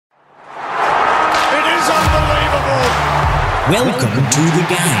Welcome to the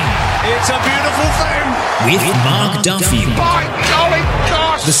game. It's a beautiful thing. With Mark Duffy, By golly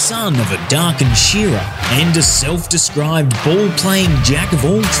gosh! the son of a darkened shearer and a self-described ball-playing jack of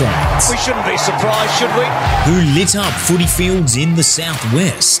all trades, We shouldn't be surprised, should we? who lit up footy fields in the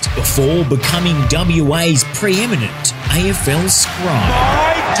southwest before becoming WA's preeminent AFL scribe,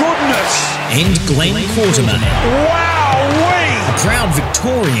 My goodness! and Glenn Quartermain, Wow-wee! a proud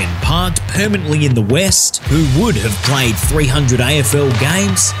Victorian parked permanently in the West who would have played 300 AFL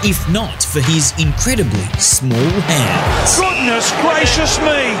games if not for his incredibly small hands. Goodness gracious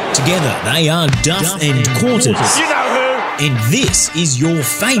me! Together they are Duff and Quarters, You know who? and this is your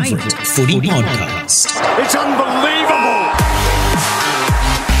favourite footy podcast. It's unbelievable!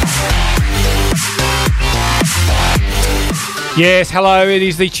 Yes, hello. It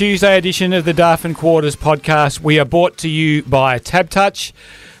is the Tuesday edition of the Duff and Quarters podcast. We are brought to you by Tab Touch.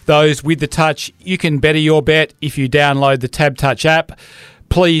 Those with the touch, you can better your bet if you download the Tab Touch app.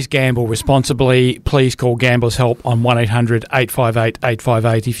 Please gamble responsibly. Please call Gamblers Help on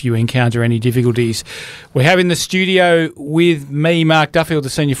 1-800-858-858 if you encounter any difficulties. We have in the studio with me, Mark Duffield, the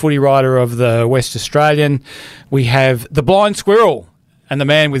senior footy writer of the West Australian. We have the blind squirrel and the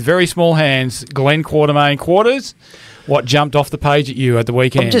man with very small hands, Glenn Quartermain. Quarters, what jumped off the page at you at the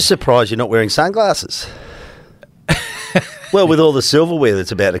weekend? I'm just surprised you're not wearing sunglasses. Well, with all the silverware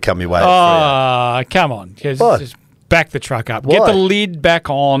that's about to come your way. Oh, come on. What? Just back the truck up. Why? Get the lid back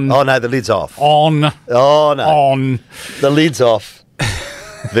on. Oh, no, the lid's off. On. Oh, no. On. The lid's off.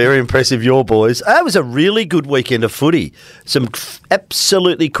 Very impressive, your boys. It was a really good weekend of footy. Some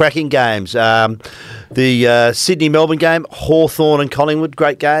absolutely cracking games. The Sydney-Melbourne game, Hawthorn and Collingwood,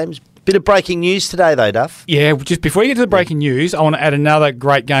 great games. Bit of breaking news today, though, Duff. Yeah, just before you get to the breaking news, I want to add another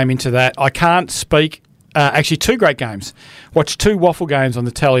great game into that. I can't speak... actually, two great games. Watched two waffle games on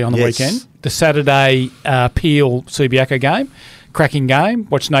the telly on the weekend. The Saturday Peel-Subiaco game, cracking game.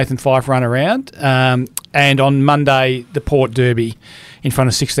 Watched Nathan Fyfe run around. And on Monday, the Port Derby in front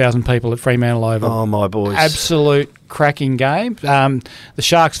of 6,000 people at Fremantle Oval. Oh, my boys. Absolute cracking game. The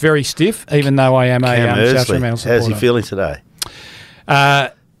Sharks very stiff, even though I am a South Fremantle supporter. How's he feeling today?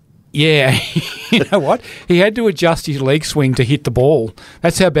 Yeah, you know what? He had to adjust his leg swing to hit the ball.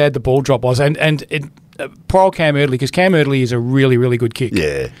 That's how bad the ball drop was. And poor old Cam Erdley, because Cam Erdley is a really, really good kick.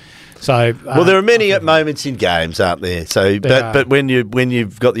 Yeah. So Well, there are many moments in games, aren't there? So, but when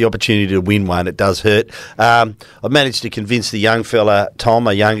you've got the opportunity to win one, it does hurt. I've managed to convince the young fella Tom,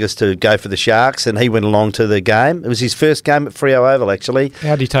 our youngest, to go for the Sharks, and he went along to the game. It was his first game at Freo Oval, actually.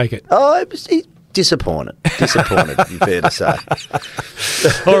 How did he take it? Oh, disappointed, in fair to say.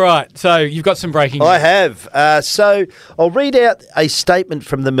 All right, so you've got some breaking news. I have. So I'll read out a statement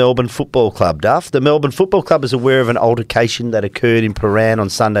from the Melbourne Football Club, Duff. The Melbourne Football Club is aware of an altercation that occurred in Paran on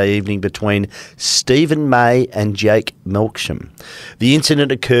Sunday evening between Stephen May and Jake Melksham. The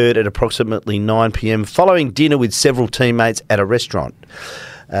incident occurred at approximately 9 p.m. following dinner with several teammates at a restaurant.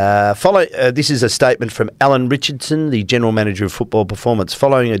 This is a statement from Alan Richardson, the General Manager of Football Performance.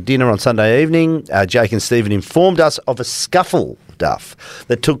 Following a dinner on Sunday evening, Jake and Stephen informed us of a scuffle, Duff,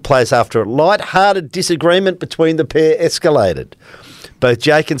 that took place after a light-hearted disagreement between the pair escalated. Both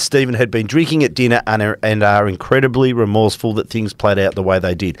Jake and Stephen had been drinking at dinner and are incredibly remorseful that things played out the way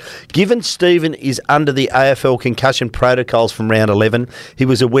they did. Given Stephen is under the AFL concussion protocols from round 11, he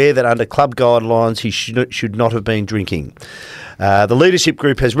was aware that under club guidelines he should not have been drinking. The leadership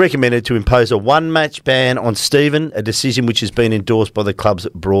group has recommended to impose a one-match ban on Stephen, a decision which has been endorsed by the club's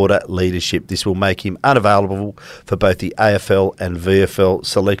broader leadership. This will make him unavailable for both the AFL and VFL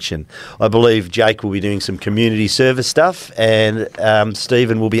selection. I believe Jake will be doing some community service stuff, and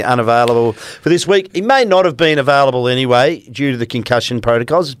Stephen will be unavailable for this week. He may not have been available anyway due to the concussion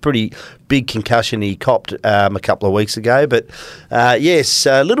protocols. It's a pretty big concussion he copped a couple of weeks ago. But yes,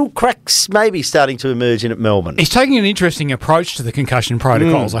 little cracks maybe starting to emerge in at Melbourne. He's taking an interesting approach to the concussion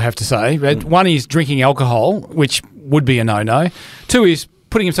protocols, I have to say. One is drinking alcohol, which would be a no-no. Two is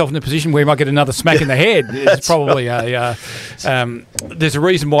putting himself in a position where he might get another smack in the head. It's probably there's a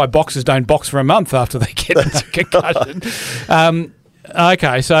reason why boxers don't box for a month after they get a concussion.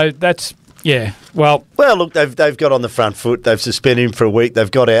 Okay, so that's... Yeah, well, look, they've got on the front foot. They've suspended him for a week.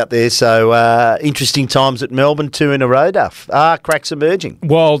 They've got out there. So interesting times at Melbourne, 2 in a row, Duff. Cracks emerging.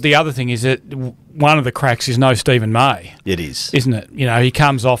 Well, the other thing is that one of the cracks is no Stephen May. It is. Isn't it? You know, he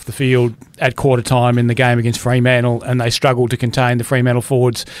comes off the field at quarter time in the game against Fremantle and they struggle to contain the Fremantle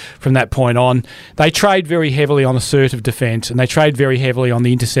forwards from that point on. They trade very heavily on assertive defence and they trade very heavily on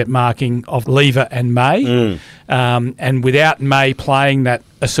the intercept marking of Lever and May. And without May playing that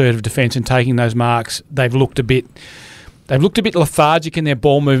assertive defence and taking those marks, they've looked a bit They've looked a bit lethargic in their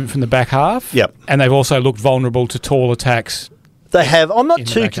ball movement from the back half. Yep. And they've also looked vulnerable to tall attacks. They have. I'm not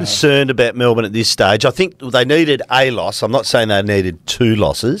too back concerned about Melbourne at this stage. I think they needed a loss. I'm not saying they needed 2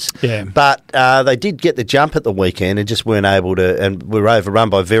 losses. Yeah. But they did get the jump at the weekend and just weren't able to, and were overrun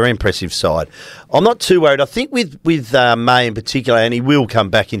by a very impressive side. I'm not too worried. I think with May in particular, and he will come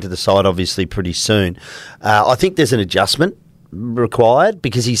back into the side obviously pretty soon, I think there's an adjustment required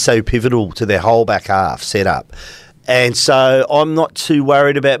because he's so pivotal to their whole back half setup. And so I'm not too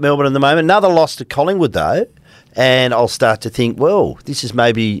worried about Melbourne at the moment. Another loss to Collingwood though. And I'll start to think, well, this is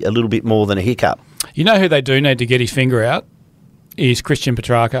maybe a little bit more than a hiccup. You know who they do need to get his finger out? Is Christian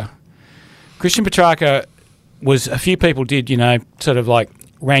Petrarca. Christian Petrarca was, a few people did, sort of like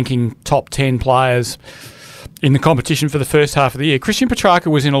ranking top 10 players in the competition for the first half of the year. Christian Petrarca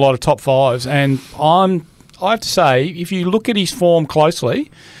was in a lot of top 5s, and I have to say, if you look at his form closely,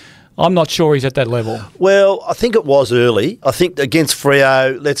 I'm not sure he's at that level. Well, I think it was early. I think against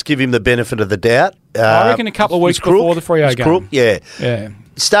Freo, let's give him the benefit of the doubt. I reckon a couple of weeks before the Freo game. Crook, yeah. Yeah.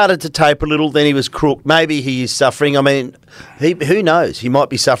 Started to taper a little, then he was crook. Maybe he is suffering. I mean, who knows? He might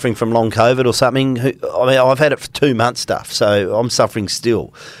be suffering from long COVID or something. I've had it for 2 months stuff, so I'm suffering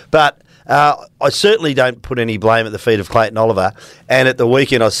still. But I certainly don't put any blame at the feet of Clayton Oliver, and at the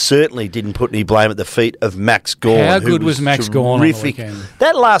weekend I certainly didn't put any blame at the feet of Max Gawn. How good was Max Gawn on the weekend?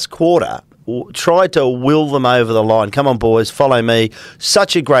 That last quarter tried to will them over the line. Come on, boys, follow me.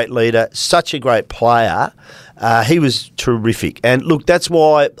 Such a great leader, such a great player. He was terrific. And look, that's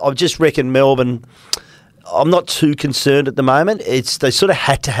why I just reckon Melbourne, I'm not too concerned at the moment. They sort of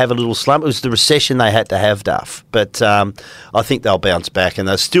had to have a little slump. It was the recession they had to have, Duff. But I think they'll bounce back and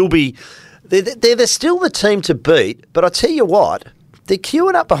they'll still be... They're still the team to beat. But I tell you what, they're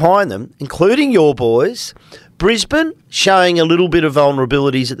queuing up behind them, including your boys. Brisbane showing a little bit of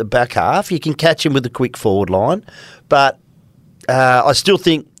vulnerabilities at the back half. You can catch them with the quick forward line. But I still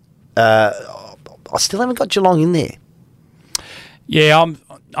think... I still haven't got Geelong in there. Yeah,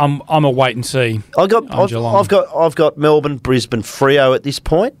 I'm a wait and see. I've got Melbourne, Brisbane, Freo at this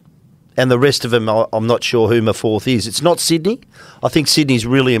point, and the rest of them I'm not sure who my fourth is. It's not Sydney. I think Sydney's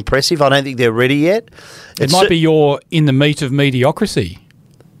really impressive. I don't think they're ready yet. It might be you're in the meat of mediocrity.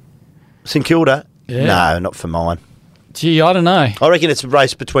 St Kilda? Yeah. No, not for mine. Gee, I don't know. I reckon it's a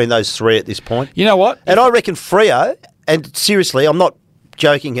race between those 3 at this point. You know what? And I reckon Freo, and seriously, I'm not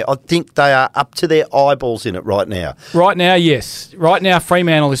joking here, I think they are up to their eyeballs in it right now. Right now, yes. Right now,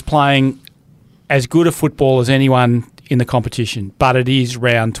 Fremantle is playing as good a football as anyone in the competition, but it is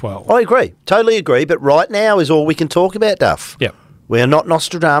round 12. I agree. Totally agree. But right now is all we can talk about, Duff. Yep. We are not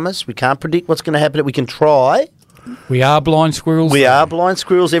Nostradamus. We can't predict what's going to happen. We can try. We are blind squirrels. We are blind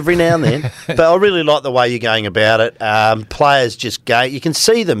squirrels every now and then. But I really like the way you're going about it. Players just gain. You can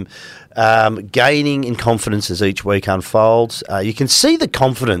see them gaining in confidence as each week unfolds. You can see the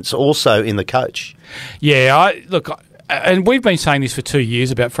confidence also in the coach. Yeah, and we've been saying this for 2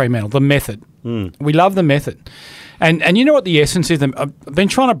 years about Fremantle, the method. We love the method. And you know what the essence is? I've been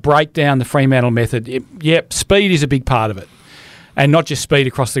trying to break down the Fremantle method. Speed is a big part of it. And not just speed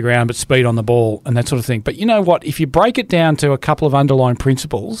across the ground, but speed on the ball and that sort of thing. But you know what? If you break it down to a couple of underlying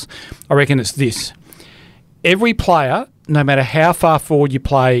principles, I reckon it's this. Every player, no matter how far forward you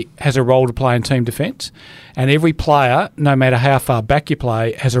play, has a role to play in team defence. And every player, no matter how far back you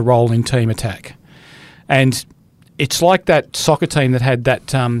play, has a role in team attack. And it's like that soccer team that had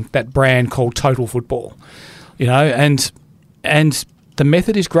that brand called Total Football. And the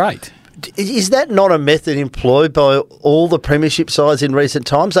method is great. Is that not a method employed by all the premiership sides in recent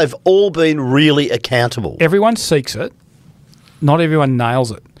times? They've all been really accountable. Everyone seeks it. Not everyone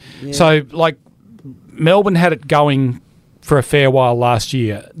nails it. Yeah. So, Melbourne had it going for a fair while last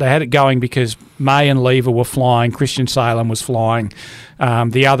year. They had it going because May and Lever were flying, Christian Salem was flying,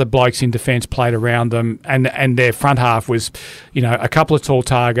 the other blokes in defence played around them, and their front half was, a couple of tall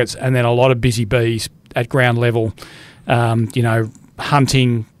targets and then a lot of busy bees at ground level,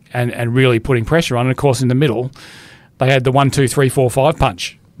 hunting and really putting pressure on. And, of course, in the middle, they had the 1, 2, 3, 4, 5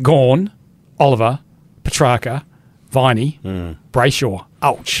 punch. Gawn, Oliver, Petrarca, Viney, Brayshaw.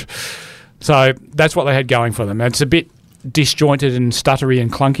 Ouch. So that's what they had going for them. It's a bit disjointed and stuttery and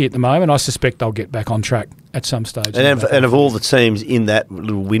clunky at the moment. I suspect they'll get back on track at some stage. And of all the teams in that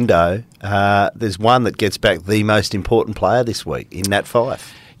little window, there's one that gets back the most important player this week in Nat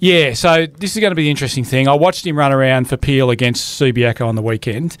Fyfe. Yeah, so this is going to be the interesting thing. I watched him run around for Peel against Subiaco on the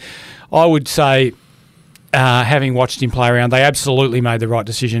weekend. I would say, having watched him play around, they absolutely made the right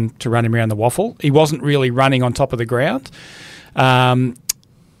decision to run him around the waffle. He wasn't really running on top of the ground. And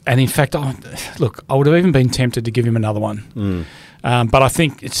in fact, I would have even been tempted to give him another one. But I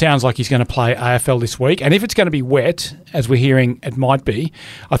think it sounds like he's going to play AFL this week. And if it's going to be wet, as we're hearing it might be,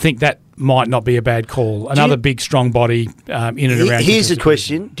 I think that might not be a bad call. Another big, strong body in and around. Here's the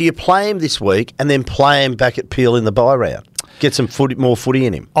question. Do you play him this week and then play him back at Peel in the bye round? Get some more footy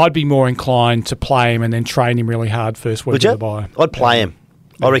in him. I'd be more inclined to play him and then train him really hard first week of the bye. I'd play him.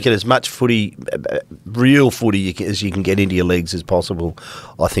 I reckon as much footy, real footy as you can get into your legs as possible,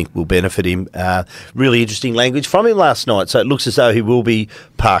 I think will benefit him. Really interesting language from him last night, so it looks as though he will be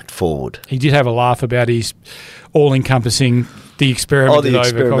parked forward. He did have a laugh about his all-encompassing the experiment.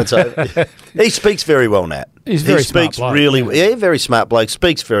 Over. He speaks very well, Nat. He's very smart bloke. Very smart bloke.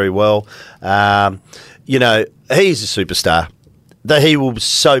 Speaks very well. He's a superstar. He will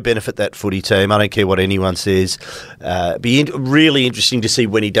so benefit that footy team. I don't care what anyone says. Be really interesting to see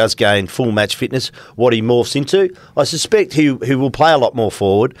when he does gain full match fitness, what he morphs into. I suspect he will play a lot more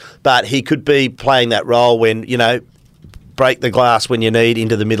forward, but he could be playing that role when, break the glass when you need,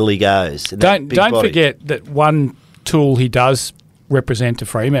 into the middle he goes. Don't forget that one tool he does represent to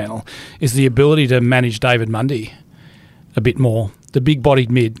Fremantle is the ability to manage David Mundy a bit more, the big-bodied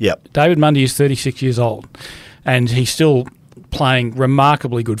mid. Yep. David Mundy is 36 years old, and he's still playing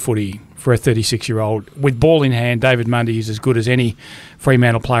remarkably good footy for a 36-year-old. With ball in hand, David Mundy is as good as any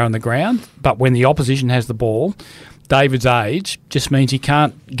Fremantle player on the ground, but when the opposition has the ball, David's age just means he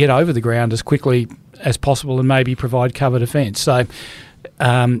can't get over the ground as quickly as possible and maybe provide cover defence. So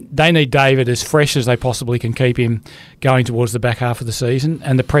they need David as fresh as they possibly can keep him going towards the back half of the season,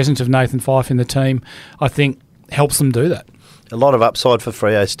 and the presence of Nathan Fyfe in the team, I think, helps them do that. A lot of upside for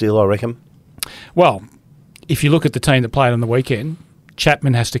Freo still, I reckon. Well, if you look at the team that played on the weekend,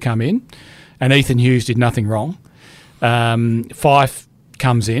 Chapman has to come in, and Ethan Hughes did nothing wrong. Fyfe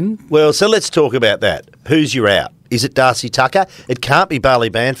comes in. Well, so let's talk about that. Who's your out? Is it Darcy Tucker? It can't be Bailey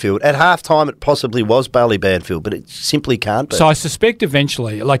Banfield. At halftime, it possibly was Bailey Banfield, but it simply can't be. So I suspect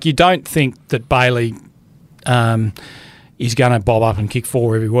eventually, you don't think that Bailey is going to bob up and kick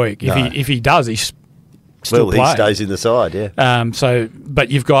four every week. No. If he does, he's still playing. He stays in the side, yeah. But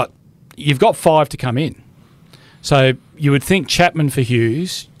you've got five to come in. So you would think Chapman for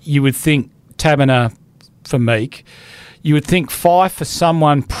Hughes, you would think Taberner for Meek, you would think Fyfe for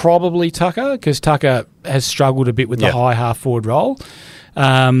someone, probably Tucker, because Tucker has struggled a bit with the high half-forward role.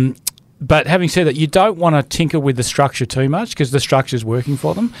 But having said that, you don't want to tinker with the structure too much because the structure's working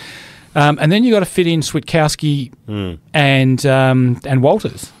for them. And then you've got to fit in Switkowski and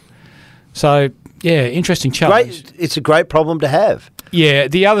Walters. So, yeah, interesting challenge. It's a great problem to have. Yeah,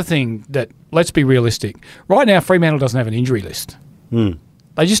 the other thing that, let's be realistic. Right now, Fremantle doesn't have an injury list.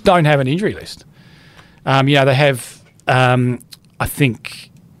 They just don't have an injury list. They have, I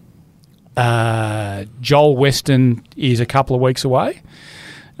think, Joel Weston is a couple of weeks away.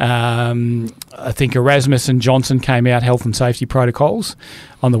 I think Erasmus and Johnson came out health and safety protocols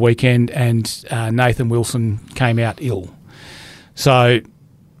on the weekend, and Nathan Wilson came out ill. So,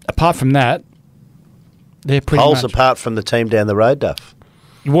 apart from that, they're pretty Holes much apart from the team down the road, Duff.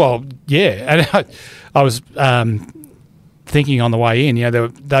 Well, yeah, and I was thinking on the way in,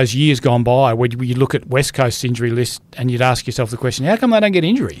 those years gone by where you look at West Coast's injury list and you'd ask yourself the question, how come they don't get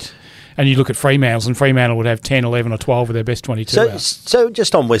injuries? And you look at Fremantle's, and Fremantle would have 10, 11 or 12 of their best 22 out. So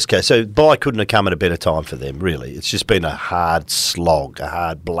just on West Coast, so bye couldn't have come at a better time for them, really. It's just been a hard slog, a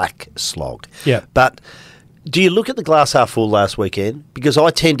hard black slog. Yeah. But do you look at the glass half full last weekend? Because I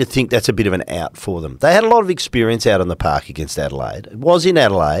tend to think that's a bit of an out for them. They had a lot of experience out on the park against Adelaide. It was in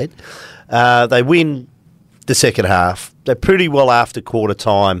Adelaide. They win the second half. They pretty well after quarter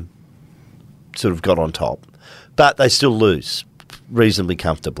time sort of got on top. But they still lose reasonably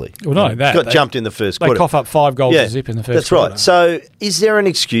comfortably. Well, no, got jumped in the first quarter. They cough up 5 goals to zip in the first quarter. That's right. So is there an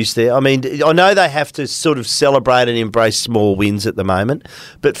excuse there? I mean, I know they have to sort of celebrate and embrace small wins at the moment,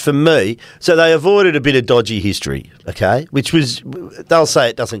 but for me, so they avoided a bit of dodgy history, okay, which was, they'll say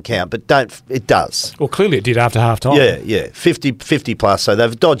it doesn't count, but it does. Well, clearly it did after half-time. Yeah, 50 plus, so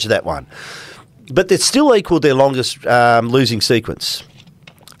they've dodged that one. But they've still equalled their longest losing sequence.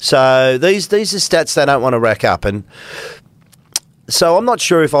 So these are stats they don't want to rack up, and so I'm not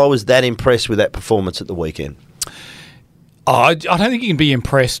sure if I was that impressed with that performance at the weekend. I don't think you can be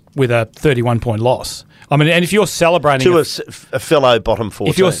impressed with a 31-point loss. I mean, and if you're celebrating to a fellow bottom 4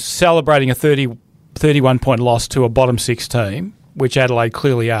 if you're celebrating a 31-point loss to a bottom 6 team, which Adelaide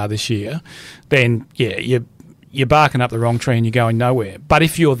clearly are this year, then you're barking up the wrong tree and you're going nowhere. But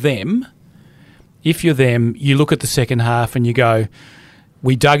if you're them, you look at the second half and you go,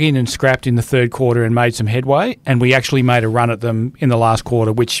 we dug in and scrapped in the third quarter and made some headway, and we actually made a run at them in the last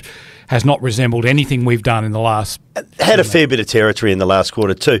quarter, which has not resembled anything we've done in the last... Had a fair bit of territory in the last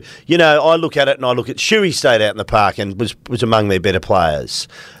quarter too. You know, I look at it and I look at Shuey stayed out in the park and was among their better players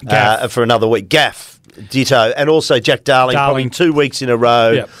for another week. Gaff, ditto, and also Jack Darling. Probably 2 weeks in a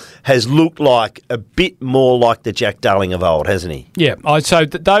row has looked like a bit more like the Jack Darling of old, hasn't he? Yeah, so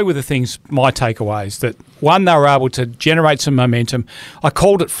they were the things, my takeaways, that one, they were able to generate some momentum. I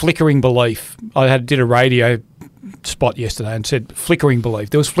called it flickering belief. Did a radio spot yesterday and said flickering belief.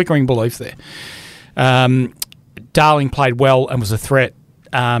 There was flickering belief there. Darling played well and was a threat.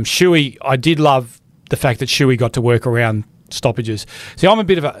 Shuey, I did love the fact that Shuey got to work around stoppages. See, I'm a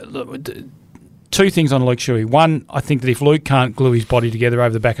bit of a... Two things on Luke Shuey. One, I think that if Luke can't glue his body together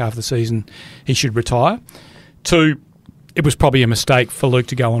over the back half of the season, he should retire. Two, it was probably a mistake for Luke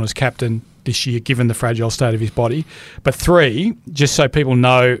to go on as captain this year, given the fragile state of his body. But three, just so people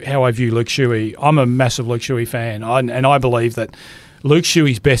know how I view Luke Shuey, I'm a massive Luke Shuey fan, and I believe that Luke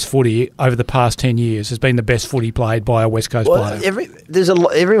Shuey's best footy over the past 10 years has been the best footy played by a West Coast player.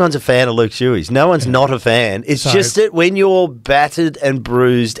 Everyone's a fan of Luke Shuey's. No one's not a fan. It's just that when you're battered and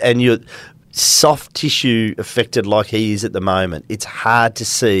bruised and you're soft tissue affected like he is at the moment, it's hard to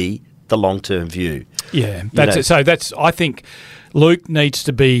see the long-term view. Yeah, that's it. So I think Luke needs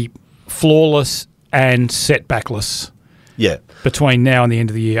to be flawless and setbackless. Yeah. Between now and the end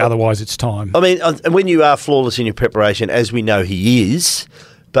of the year, otherwise it's time. I mean, when you are flawless in your preparation, as we know he is,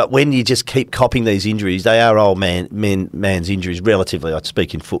 but when you just keep copping these injuries, they are old man's injuries relatively. I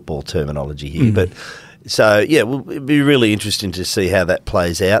speak in football terminology here, but... So, yeah, it'll be really interesting to see how that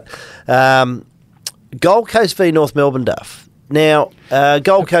plays out. Gold Coast v North Melbourne, Duff. Now,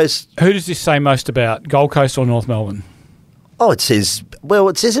 Gold Coast... Who does this say most about, Gold Coast or North Melbourne? Oh, it says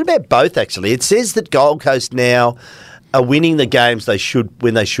it about both, actually. It says that Gold Coast now are winning the games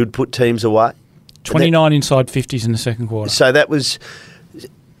when they should put teams away. 29 inside 50s in the second quarter.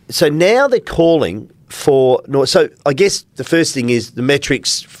 So now they're calling... So I guess the first thing is the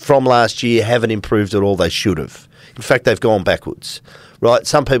metrics from last year haven't improved at all. They should have. In fact, they've gone backwards, right?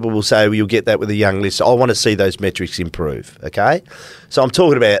 Some people will say, well, you'll get that with a young list. I want to see those metrics improve, okay? So I'm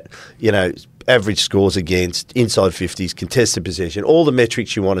talking about, average scores against, inside 50s, contested possession, all the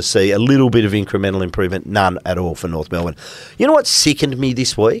metrics you want to see, a little bit of incremental improvement, none at all for North Melbourne. You know what sickened me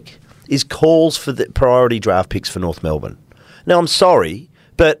this week is calls for the priority draft picks for North Melbourne. Now, I'm sorry,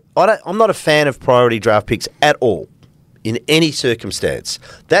 but I'm not a fan of priority draft picks at all, in any circumstance.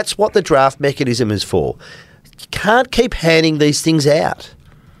 That's what the draft mechanism is for. You can't keep handing these things out.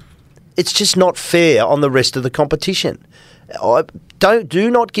 It's just not fair on the rest of the competition. Do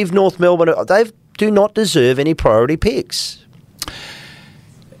not give North Melbourne... They do not deserve any priority picks.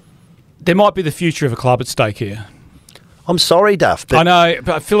 There might be the future of a club at stake here. I'm sorry, Duff. I know,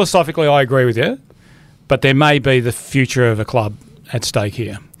 but philosophically I agree with you, but there may be the future of a club at stake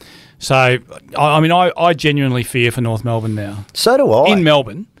here. So, I genuinely fear for North Melbourne now. So do I. In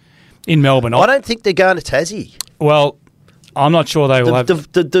Melbourne. I don't think they're going to Tassie. Well, I'm not sure they will have...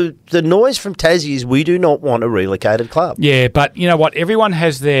 The noise from Tassie is we do not want a relocated club. Yeah, but you know what? Everyone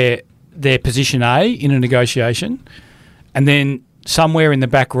has their position A in a negotiation, and then somewhere in the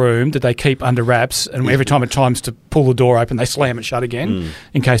back room that they keep under wraps, and every time it's time to pull the door open, they slam it shut again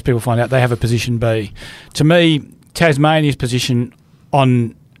in case people find out they have a position B. To me, Tasmania's position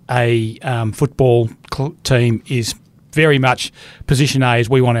on a football team is very much position A as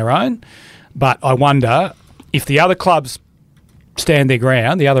we want our own. But I wonder if the other clubs stand their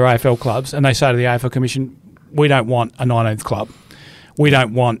ground, the other AFL clubs, and they say to the AFL Commission, we don't want a 19th club. We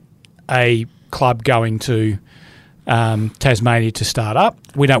don't want a club going to Tasmania to start up.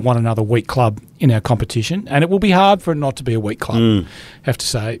 We don't want another weak club in our competition. And it will be hard for it not to be a weak club, I have to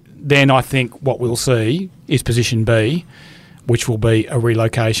say. Then I think what we'll see is position B, which will be a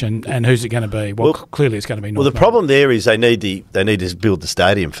relocation. And who's it going to be? Well, clearly it's going to be North Well, the problem there is they need to build the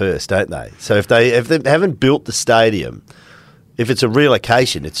stadium first, don't they? So if they haven't built the stadium, if it's a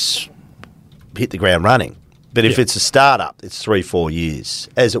relocation, it's hit the ground running. But if it's a start-up, it's 3-4 years,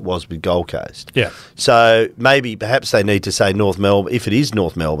 as it was with Gold Coast. Yeah. So perhaps they need to say North Melbourne, if it is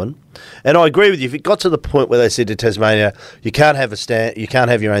North Melbourne. And I agree with you. If it got to the point where they said to Tasmania, you can't have you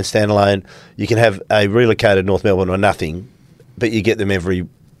can't have your own standalone, you can have a relocated North Melbourne or nothing, but you get them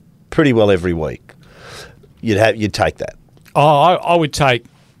pretty well every week. You'd take that. Oh, I would take,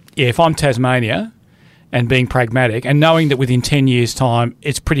 if I'm Tasmania and being pragmatic and knowing that within 10 years' time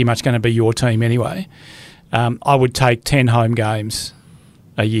it's pretty much going to be your team anyway, I would take 10 home games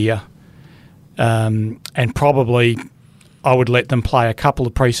a year and probably I would let them play a couple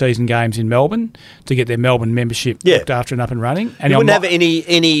of pre-season games in Melbourne to get their Melbourne membership looked after and up and running. And you wouldn't have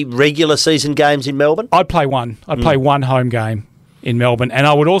any regular season games in Melbourne? I'd play one. I'd play one home game in Melbourne, and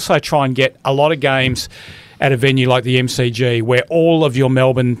I would also try and get a lot of games at a venue like the MCG where all of your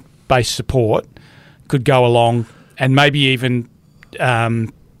Melbourne-based support could go along and maybe even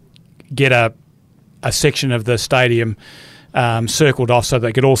get a section of the stadium circled off so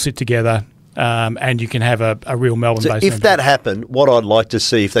they could all sit together. And you can have a real Melbourne-based. So if that happened, what I'd like to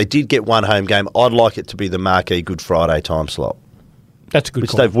see, if they did get one home game, I'd like it to be the marquee Good Friday time slot. That's a good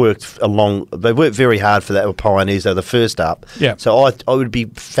call. They've worked very hard for that. With Pioneers, they're the first up. Yeah. So I would be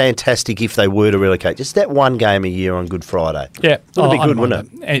fantastic if they were to relocate. Just that one game a year on Good Friday. Yeah. Would be good,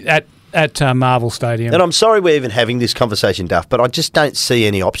 wouldn't it? At Marvel Stadium. And I'm sorry we're even having this conversation, Duff, but I just don't see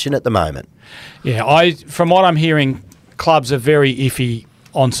any option at the moment. Yeah, from what I'm hearing, clubs are very iffy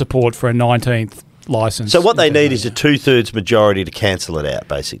on support for a 19th licence. So what they need is a 2/3 majority to cancel it out,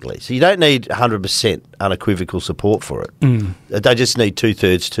 basically. So you don't need 100% unequivocal support for it. They just need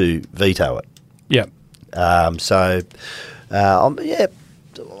 2/3 to veto it. Yeah. I'm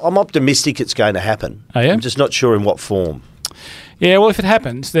optimistic it's going to happen. Oh, yeah? I'm just not sure in what form. Yeah, well, if it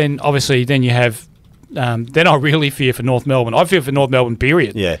happens, then obviously you have... then I really fear for North Melbourne. I fear for North Melbourne,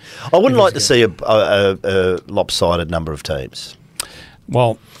 period. Yeah. I wouldn't like to see a lopsided number of teams.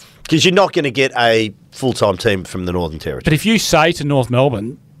 Well... Because you're not going to get a full-time team from the Northern Territory. But if you say to North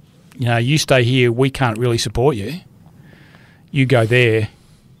Melbourne, you stay here, we can't really support you. You go there,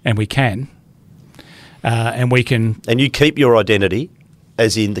 and we can. And we can... And you keep your identity,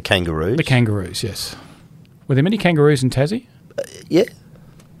 as in the Kangaroos. The Kangaroos, yes. Were there many Kangaroos in Tassie? Yeah.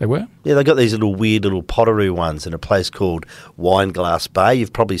 They were? Yeah, they got these weird little pottery ones in a place called Wineglass Bay.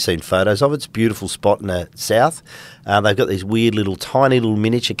 You've probably seen photos of it. It's a beautiful spot in the south. They've got these weird tiny little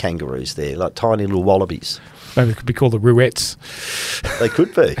miniature kangaroos there, like tiny little wallabies. Maybe it could be called the Ruettes. They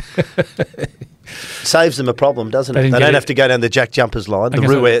could be. Saves them a problem, doesn't it? They don't have to go down the Jack Jumpers line. The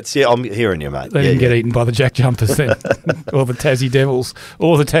Ruettes, I'm hearing you, mate. They didn't get eaten by the Jack Jumpers then, or the Tassie Devils,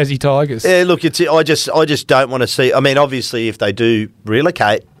 or the Tassie Tigers. Yeah, look, I just don't want to see... I mean, obviously, if they do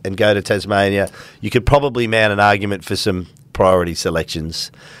relocate and go to Tasmania, you could probably mount an argument for some priority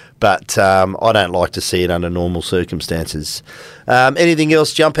selections. But I don't like to see it under normal circumstances. Anything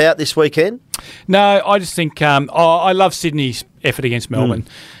else jump out this weekend? No, I just think I love Sydney's effort against Melbourne.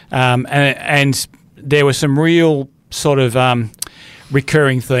 And there were some real sort of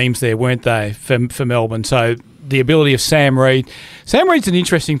recurring themes there, weren't they, for Melbourne? So the ability of Sam Reid. Sam Reid's an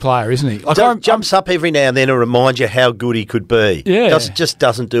interesting player, isn't he? Jumps up every now and then to remind you how good he could be. Yeah. Just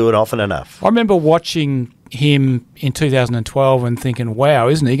doesn't do it often enough. I remember watching him in 2012 and thinking, wow,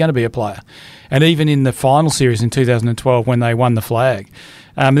 isn't he going to be a player? And even in the final series in 2012 when they won the flag.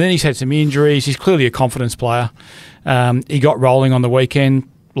 And then he's had some injuries. He's clearly a confidence player. He got rolling on the weekend.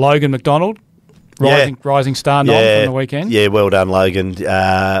 Logan McDonald, rising star nom from the weekend. Yeah, well done, Logan.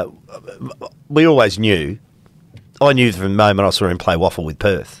 We always knew. I knew from the moment I saw him play waffle with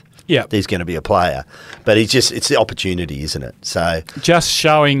Perth. Yeah, he's going to be a player. But it's the opportunity, isn't it? So just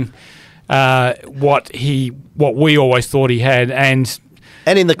showing what we always thought he had, and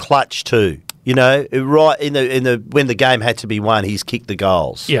in the clutch too. Right in the when the game had to be won, he's kicked the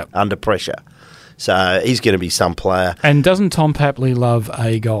goals. Under pressure. So he's going to be some player. And doesn't Tom Papley love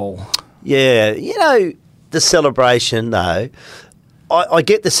a goal? Yeah, the celebration though. I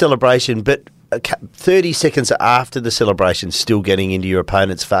get the celebration, but 30 seconds after the celebration, still getting into your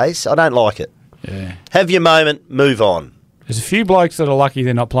opponent's face, I don't like it. Yeah. Have your moment, move on. There's a few blokes that are lucky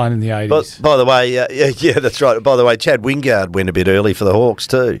they're not playing in the 80s. But, by the way, yeah, that's right. By the way, Chad Wingard went a bit early for the Hawks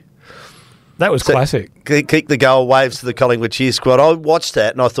too. That was classic. Kick the goal, waves to the Collingwood cheer squad. I watched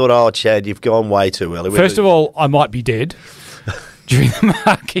that and I thought, oh, Chad, you've gone way too early. First of all, I might be dead during the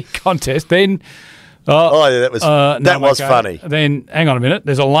marquee contest. Then... that was funny. Then, hang on a minute,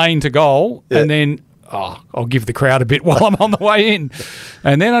 there's a lane to goal, and then I'll give the crowd a bit while I'm on the way in.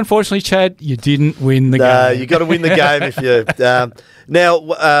 And then, unfortunately, Chad, you didn't win the game. No, you got to win the game if you... Now,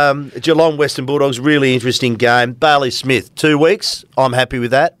 Geelong Western Bulldogs, really interesting game. Bailey Smith, 2 weeks. I'm happy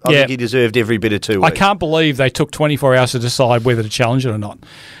with that. I think he deserved every bit of 2 weeks. I can't believe they took 24 hours to decide whether to challenge it or not.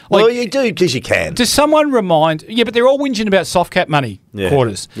 Well, you do because you can. Does someone remind... Yeah, but they're all whinging about soft cap money,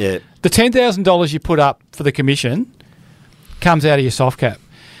 quarters. Yeah. The $10,000 you put up for the commission comes out of your soft cap.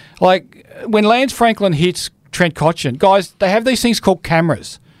 Like, when Lance Franklin hits Trent Cotchin, guys, they have these things called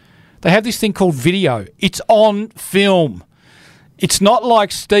cameras. They have this thing called video. It's on film. It's not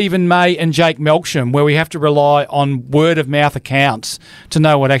like Stephen May and Jake Melksham where we have to rely on word-of-mouth accounts to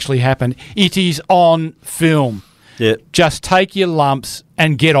know what actually happened. It is on film. Yeah. Just take your lumps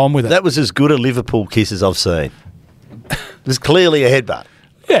and get on with it. That was as good a Liverpool kiss as I've seen. There's clearly a headbutt.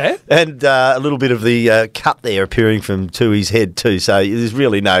 Yeah. And a little bit of the cut there appearing from Tui's head too. So there's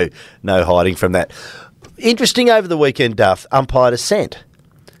really no hiding from that. Interesting over the weekend, Duff, umpire dissent.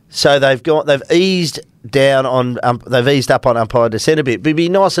 So they've eased up on umpire dissent a bit. But it'd be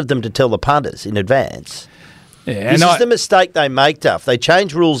nice of them to tell the punters in advance. Yeah, This is the mistake they make, Duff. They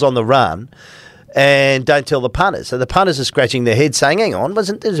change rules on the run and don't tell the punters. So the punters are scratching there's hang on, there's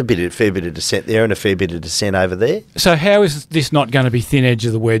a fair bit of dissent there and a fair bit of dissent over there. So how is this not going to be thin edge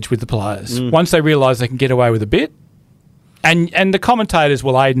of the wedge with the players? Once they realise they can get away with a bit, and the commentators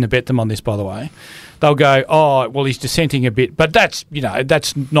will aid and abet them on this, by the way. They'll go, oh, well, he's dissenting a bit, but that's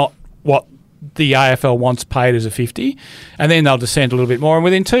not what the AFL wants paid as a 50, and then they'll dissent a little bit more, and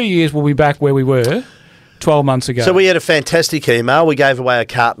within 2 years we'll be back where we were 12 months ago. So we had a fantastic email. We gave away a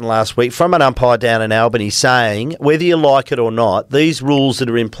carton last week from an umpire down in Albany saying, whether you like it or not, these rules that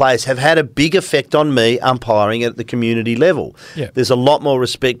are in place have had a big effect on me umpiring at the community level. Yeah. There's a lot more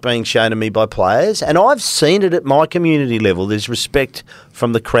respect being shown to me by players, and I've seen it at my community level. There's respect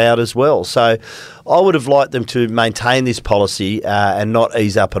from the crowd as well. So I would have liked them to maintain this policy and not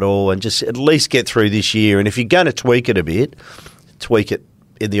ease up at all and just at least get through this year. And if you're going to tweak it a bit, tweak it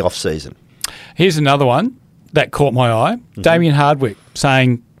in the off-season. Here's another one that caught my eye. Damien Hardwick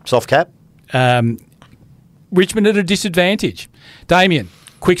saying... Soft cap? Richmond at a disadvantage. Damien,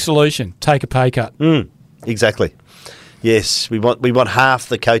 quick solution, take a pay cut. Exactly. Yes, we want half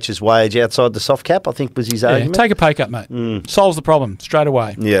the coach's wage outside the soft cap, I think was his argument. Take a pay cut, mate. Solves the problem straight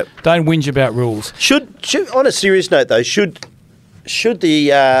away. Yep. Don't whinge about rules. Should on a serious note though, should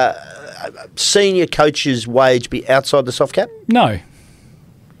the senior coach's wage be outside the soft cap? No.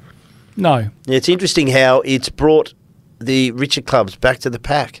 Yeah, it's interesting how it's brought the richer clubs back to the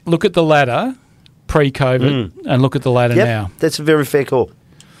pack. Look at the ladder pre-COVID and look at the ladder now. That's a very fair call.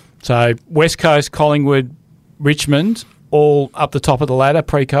 So West Coast, Collingwood, Richmond, all up the top of the ladder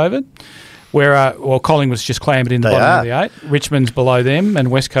pre-COVID, where Collingwood's just clambered in the bottom of the 8. Richmond's below them,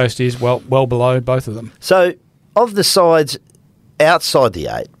 and West Coast is well below both of them. So of the sides outside the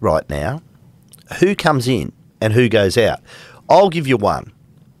 8 right now, who comes in and who goes out? I'll give you one.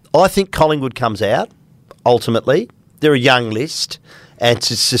 I think Collingwood comes out, ultimately. They're a young list, and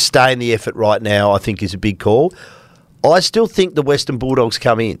to sustain the effort right now, I think, is a big call. I still think the Western Bulldogs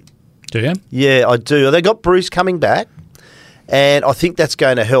come in. Do you? Yeah, I do. They got Bruce coming back, and I think that's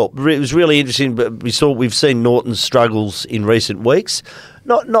going to help. It was really interesting, but we've seen Norton's struggles in recent weeks.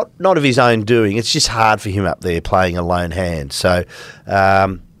 Not of his own doing. It's just hard for him up there playing a lone hand. So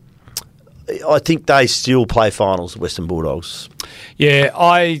I think they still play finals, the Western Bulldogs. Yeah,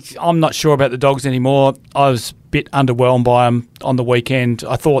 I'm not sure about the Dogs anymore. I was a bit underwhelmed by them on the weekend.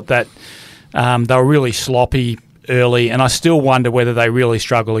 I thought that they were really sloppy early, and I still wonder whether they really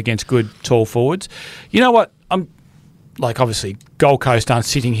struggle against good tall forwards. You know what? Obviously, Gold Coast aren't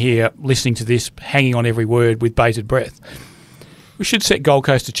sitting here listening to this, hanging on every word with bated breath. We should set Gold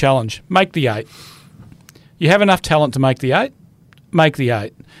Coast a challenge. Make the 8. You have enough talent to make the 8? Make the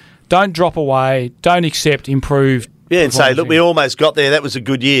 8. Don't drop away. Don't accept improved. Yeah, and say, look, we almost got there. That was a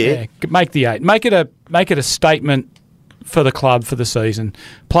good year. Yeah, make the 8. Make it a statement for the club for the season.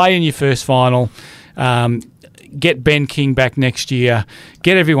 Play in your first final. Get Ben King back next year.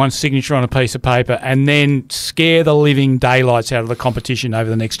 Get everyone's signature on a piece of paper, and then scare the living daylights out of the competition over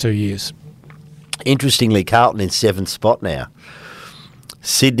the next 2 years. Interestingly, Carlton in 7th spot now.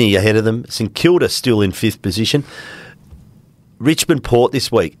 Sydney ahead of them. St Kilda still in 5th position. Richmond Port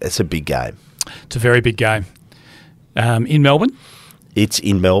this week. It's a big game. It's a very big game. In Melbourne? It's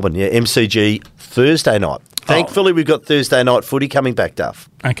in Melbourne, yeah. MCG Thursday night. Thankfully, we've got Thursday night footy coming back, Duff.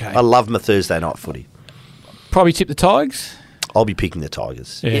 Okay. I love my Thursday night footy. Probably tip the Tigers? I'll be picking the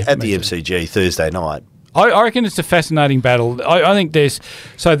Tigers at the MCG Thursday night. I reckon it's a fascinating battle. I think there's...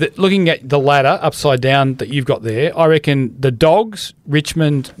 So looking at the ladder upside down that you've got there, I reckon the Dogs,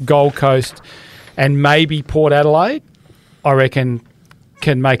 Richmond, Gold Coast, and maybe Port Adelaide, I reckon,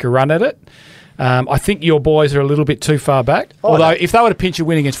 can make a run at it. I think your boys are a little bit too far back. Although, if they were to pinch a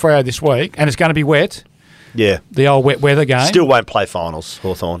win against Freo this week, and it's going to be wet, the old wet weather game. Still won't play finals,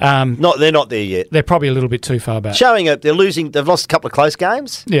 Hawthorn. They're not there yet. They're probably a little bit too far back. Showing up, they're losing. They've lost a couple of close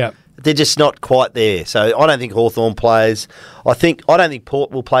games. Yeah. They're just not quite there. So I don't think Hawthorn plays. I don't think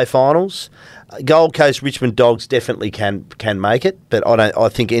Port will play finals. Gold Coast, Richmond Dogs definitely can make it, but I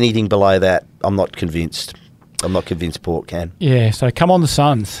think anything below that, I'm not convinced. I'm not convinced Port can. Yeah, so come on the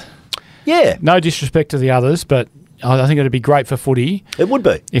Suns. Yeah. No disrespect to the others, but I think it would be great for footy. It would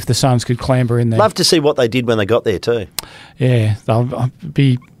be. If the Suns could clamber in there. Love to see what they did when they got there too. Yeah,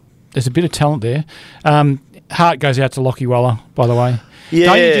 there's a bit of talent there. Heart goes out to Lockie Waller, by the way. Yeah.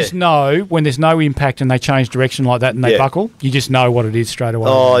 Don't you just know when there's no impact and they change direction like that and they buckle? You just know what it is straight away.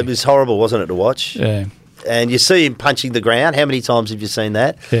 Oh, it was horrible, wasn't it, to watch? Yeah. And you see him punching the ground. How many times have you seen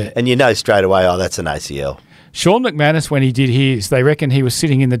that? Yeah. And you know straight away, oh, that's an ACL. Sean McManus, when he did his, they reckon he was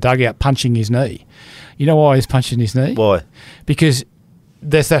sitting in the dugout punching his knee. You know why he's punching his knee? Why? Because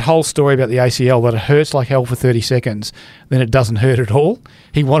there's that whole story about the ACL that it hurts like hell for 30 seconds, then it doesn't hurt at all.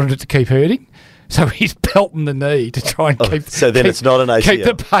 He wanted it to keep hurting, so he's pelting the knee to try and keep. So then it's not an ACL. Keep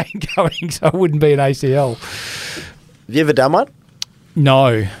the pain going, so it wouldn't be an ACL. Have you ever done one?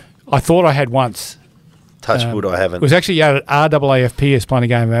 No, I thought I had once. Touch wood, I haven't. It was actually out at RAAFPS playing a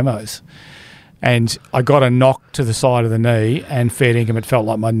game of ammos, and I got a knock to the side of the knee, and fair dinkum, it felt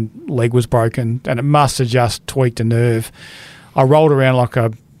like my leg was broken, and it must have just tweaked a nerve. I rolled around like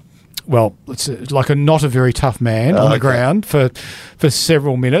a not a very tough man on the ground for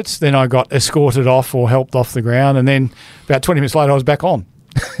several minutes. Then I got escorted off or helped off the ground, and then about 20 minutes later I was back on.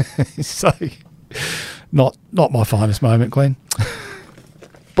 So, not my finest moment, Glenn.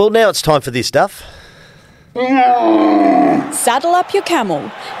 Well, now it's time for this stuff. Saddle up your camel.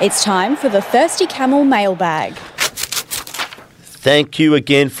 It's time for the Thirsty Camel mailbag. Thank you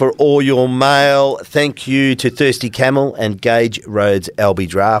again for all your mail. Thank you to Thirsty Camel and Gage Roads Albi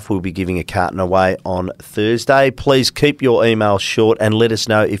Draft. We'll be giving a carton away on Thursday. Please keep your email short and let us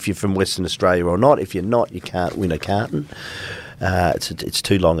know if you're from Western Australia or not. If you're not, you can't win a carton. It's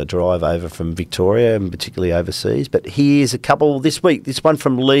too long a drive over from Victoria and particularly overseas. But here's a couple this week. This one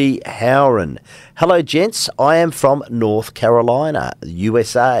from Lee Howren. Hello, gents. I am from North Carolina,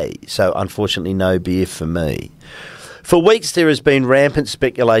 USA. So unfortunately, no beer for me. For weeks, there has been rampant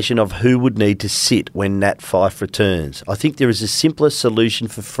speculation of who would need to sit when Nat Fyfe returns. I think there is a simpler solution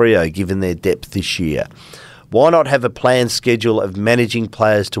for Freo given their depth this year. Why not have a planned schedule of managing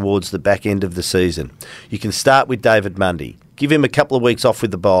players towards the back end of the season? You can start with David Mundy. Give him a couple of weeks off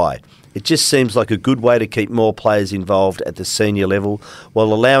with the bye. It just seems like a good way to keep more players involved at the senior level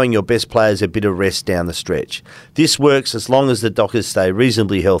while allowing your best players a bit of rest down the stretch. This works as long as the Dockers stay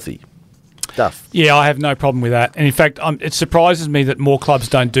reasonably healthy. Duff. Yeah, I have no problem with that. And in fact, it surprises me that more clubs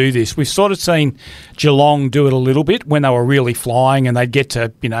don't do this. We've sort of seen Geelong do it a little bit when they were really flying and they'd get to,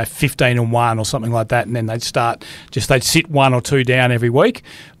 15-1 or something like that, and then they'd sit one or two down every week,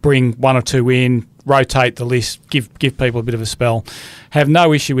 bring one or two in, rotate the list, give people a bit of a spell. Have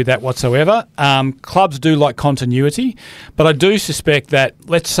no issue with that whatsoever. Clubs do like continuity, but I do suspect that,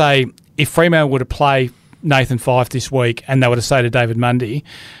 let's say, if Fremantle were to play Nathan Fyfe this week and they were to say to David Mundy,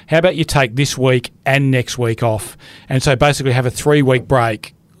 how about you take this week and next week off? And so basically have a 3-week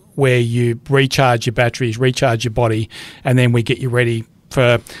break where you recharge your batteries, recharge your body, and then we get you ready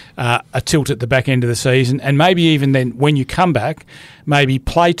for a tilt at the back end of the season. And maybe even then when you come back, maybe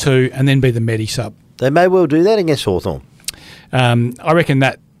play 2 and then be the Medi sub. They may well do that against Hawthorn. I reckon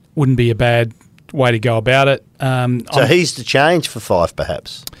that wouldn't be a bad way to go about it. So he's the change for Fyfe,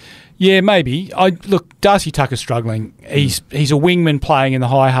 perhaps? Yeah, maybe. Look, Darcy Tucker's struggling. He's a wingman playing in the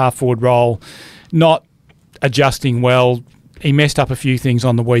high half-forward role, not adjusting well. He messed up a few things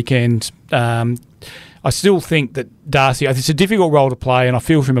on the weekend. I still think that Darcy, it's a difficult role to play, and I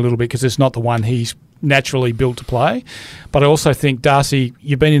feel for him a little bit because it's not the one he's naturally built to play. But I also think, Darcy,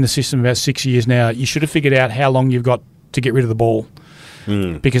 you've been in the system about 6 years now. You should have figured out how long you've got to get rid of the ball.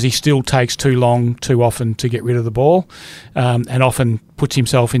 Because he still takes too long, too often to get rid of the ball, and often puts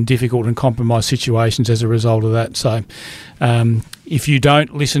himself in difficult and compromised situations as a result of that. So if you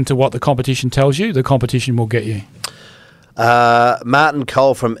don't listen to what the competition tells you, the competition will get you. Martin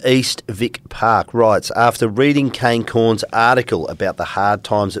Cole from East Vic Park writes, after reading Kane Corn's article about the hard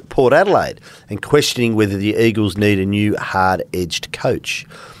times at Port Adelaide and questioning whether the Eagles need a new hard-edged coach,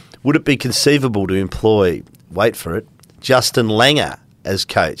 would it be conceivable to employ, wait for it, Justin Langer as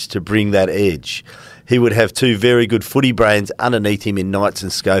coach to bring that edge? He would have 2 very good footy brains underneath him in Knights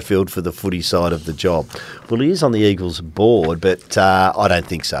and Schofield for the footy side of the job. Well, he is on the Eagles board, but I don't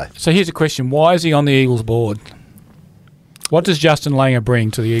think so. So here's a question. Why is he on the Eagles board? What does Justin Langer bring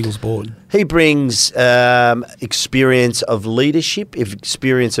to the Eagles board? He brings experience of leadership,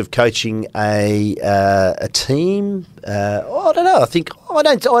 experience of coaching a team. I don't know. I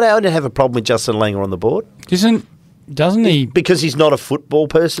don't have a problem with Justin Langer on the board. Doesn't he? Because he's not a football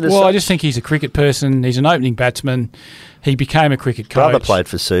person. Well, I just think he's a cricket person. He's an opening batsman. He became a cricket coach. Brother played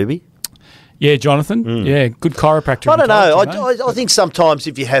for Subi. Yeah, Jonathan. Yeah, good chiropractor. I don't know. I think sometimes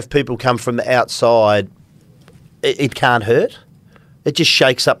if you have people come from the outside, it can't hurt. It just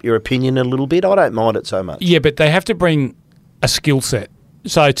shakes up your opinion a little bit. I don't mind it so much. Yeah, but they have to bring a skill set.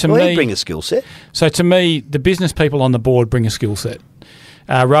 So to me, bring a skill set. So to me, the business people on the board bring a skill set.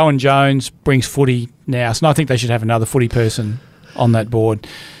 Rowan Jones brings footy now, so I think they should have another footy person on that board.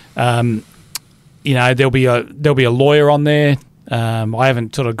 There'll be a lawyer on there. I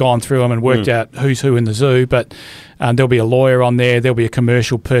haven't sort of gone through them and worked out who's who in the zoo, but there'll be a lawyer on there. There'll be a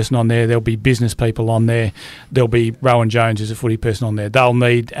commercial person on there. There'll be business people on there. There'll be Rowan Jones, who's a footy person, on there. They'll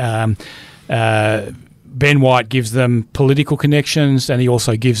need Ben White gives them political connections, and he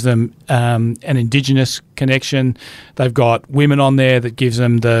also gives them an Indigenous connection. They've got women on there that gives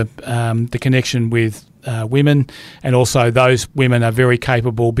them the connection with women, and also those women are very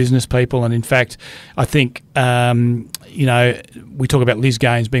capable business people. And in fact, I think we talk about Liz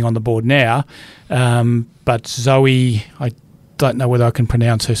Gaines being on the board now, but Zoe, I don't know whether I can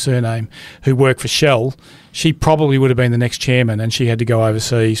pronounce her surname, who worked for Shell, she probably would have been the next chairman, and she had to go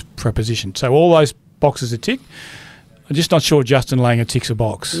overseas for a position. So all those boxes are ticked. I'm just not sure Justin Langer ticks a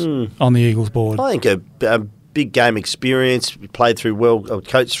box on the Eagles board. I think a big game experience, coached through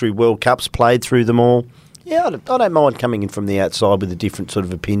World Cups, played through them all. Yeah, I don't mind coming in from the outside with a different sort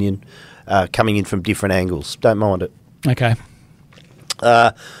of opinion, coming in from different angles. Don't mind it. Okay.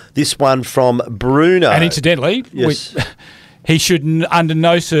 This one from Bruno. And incidentally, yes. He should under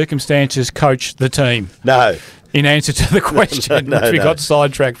no circumstances coach the team. No. In answer to the question, which we got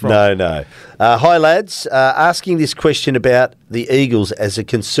sidetracked from. No. Hi, lads. Asking this question about the Eagles as a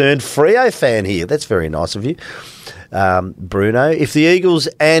concerned Freo fan here. That's very nice of you, Bruno. If the Eagles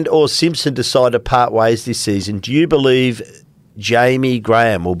and or Simpson decide to part ways this season, do you believe Jamie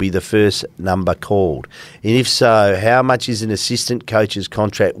Graham will be the first number called? And if so, how much is an assistant coach's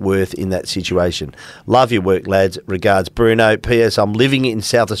contract worth in that situation? Love your work, lads. Regards, Bruno. P.S. I'm living in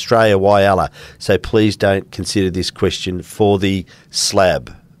South Australia, Whyalla, so please don't consider this question for the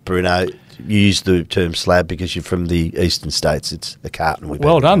slab. Bruno, you use the term slab because you're from the eastern states. It's a carton.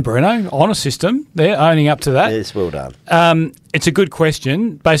 Well done, Bruno. Honour system. They're owning up to that. Yes, well done. It's a good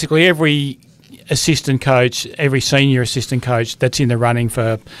question. Basically, every assistant coach, every senior assistant coach that's in the running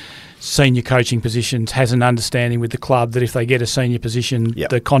for senior coaching positions has an understanding with the club that if they get a senior position,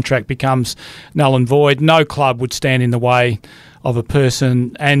 the contract becomes null and void. No club would stand in the way of a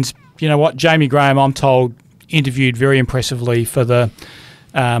person. And you know what? Jamie Graham, I'm told, interviewed very impressively for the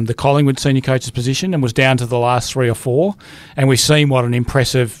Collingwood senior coach's position and was down to the last 3 or 4. And we've seen what an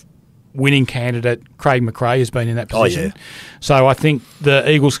impressive winning candidate Craig McRae has been in that position. Oh, yeah. So I think the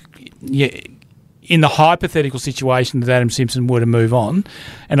Eagles... in the hypothetical situation that Adam Simpson were to move on,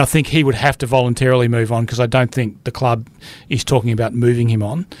 and I think he would have to voluntarily move on because I don't think the club is talking about moving him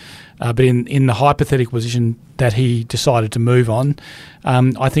on, but in the hypothetical position that he decided to move on,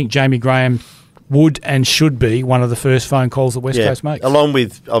 I think Jamie Graham would and should be one of the first phone calls that West Coast makes. Along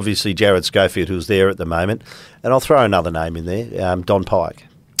with, obviously, Jared Schofield, who's there at the moment. And I'll throw another name in there, Don Pike.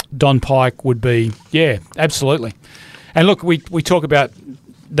 Don Pike would be, yeah, absolutely. And look, we talk about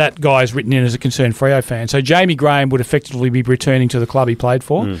that guy's written in as a concerned Freo fan. So Jamie Graham would effectively be returning to the club he played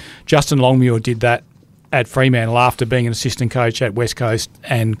for. Justin Longmuir did that at Fremantle after being an assistant coach at West Coast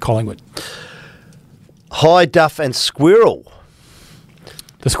and Collingwood. Hi, Duff and Squirrel.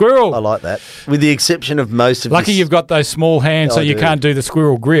 The squirrel. I like that. With the exception of most of Lucky you've got those small hands so you can't do the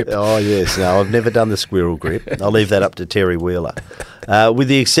squirrel grip. Oh, yes. No, I've never done the squirrel grip. I'll leave that up to Terry Wheeler. With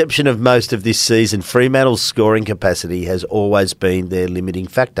the exception of most of this season, Fremantle's scoring capacity has always been their limiting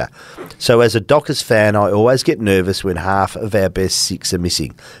factor. So as a Dockers fan, I always get nervous when half of our best 6 are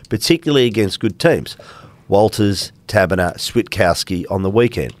missing, particularly against good teams. Walters, Taberner, Switkowski on the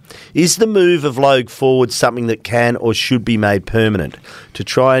weekend. Is the move of Logue forward something that can or should be made permanent to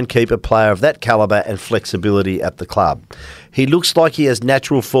try and keep a player of that calibre and flexibility at the club? He looks like he has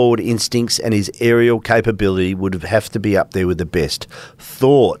natural forward instincts and his aerial capability would have to be up there with the best.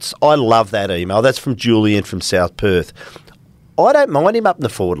 Thoughts? I love that email. That's from Julian from South Perth. I don't mind him up in the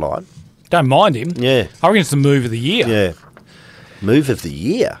forward line. Don't mind him? Yeah. I reckon it's the move of the year. Yeah. Move of the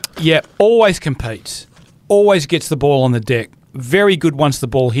year? Yeah, always competes. Always gets the ball on the deck. Very good once the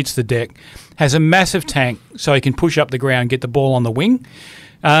ball hits the deck. Has a massive tank so he can push up the ground, get the ball on the wing.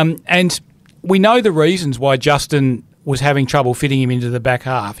 And we know the reasons why Justin was having trouble fitting him into the back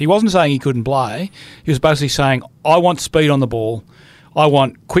half. He wasn't saying he couldn't play. He was basically saying, I want speed on the ball. I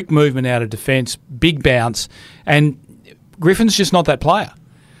want quick movement out of defence, big bounce. And Griffin's just not that player.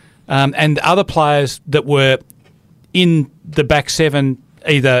 And other players that were in the back 7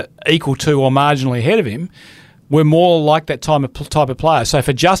 either equal to or marginally ahead of him were more like that type of player. So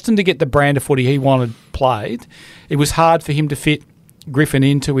for Justin to get the brand of footy he wanted played, it was hard for him to fit Griffin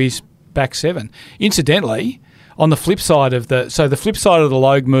into his back 7. Incidentally, on the flip side of the flip side of the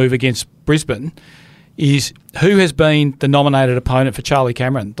Logue move against Brisbane is who has been the nominated opponent for Charlie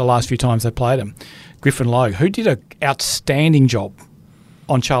Cameron the last few times they played him? Griffin Logue, who did an outstanding job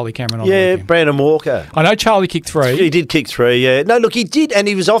on Charlie Cameron on the Yeah, weekend. Brandon Walker. I know Charlie kicked 3. He did kick 3, yeah. No, look, he did, and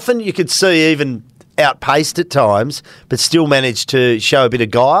he was often, you could see, even outpaced at times, but still managed to show a bit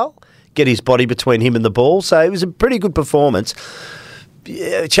of guile, get his body between him and the ball. So it was a pretty good performance.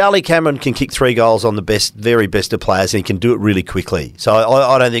 Yeah, Charlie Cameron can kick 3 goals on the very best of players, and he can do it really quickly. So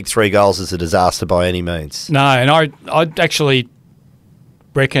I don't think 3 goals is a disaster by any means. No, and I'd actually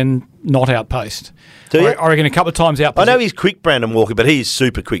reckon not outpaced. Do you? I reckon a couple of times outpaced. I know he's quick, Brandon Walker, but he is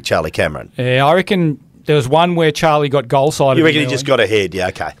super quick, Charlie Cameron. Yeah, I reckon there was one where Charlie got goal sided. You reckon he just got ahead? Yeah,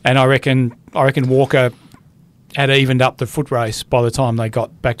 okay. And I reckon Walker had evened up the foot race by the time they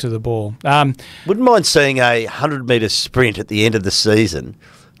got back to the ball. Wouldn't mind seeing a 100-metre sprint at the end of the season,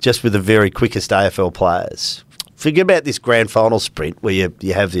 just with the very quickest AFL players. Forget about this grand final sprint where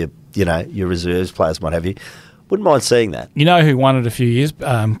you have your reserves players, what have you. Wouldn't mind seeing that. You know who won it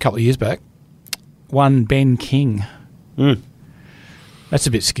a couple of years back? One Ben King. That's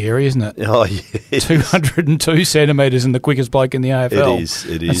a bit scary, isn't it? Oh, yeah. 202 centimetres and the quickest bloke in the AFL. It is.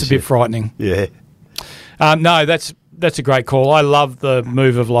 That's a bit frightening. Yeah. No, that's a great call. I love the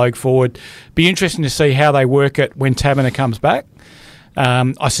move of Logue forward. Be interesting to see how they work it when Taberner comes back.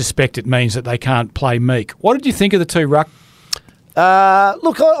 I suspect it means that they can't play Meek. What did you think of the 2 ruck?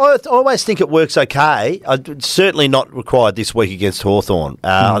 Look, I always think it works okay. Certainly not required this week against Hawthorn.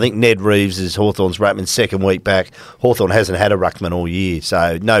 I think Ned Reeves is Hawthorn's ruckman second week back. Hawthorn hasn't had a ruckman all year,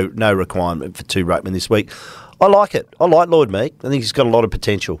 so no requirement for 2 ruckmen this week. I like it. I like Lloyd Meek. I think he's got a lot of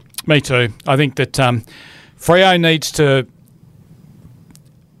potential. Me too. I think that Freo needs to,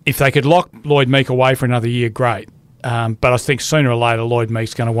 if they could lock Lloyd Meek away for another year, great. But I think sooner or later Lloyd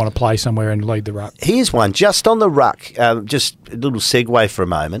Meek's going to want to play somewhere and lead the ruck. Here's one, just on the ruck, just a little segue for a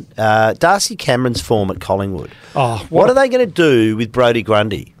moment. Darcy Cameron's form at Collingwood. Oh, what are they going to do with Brodie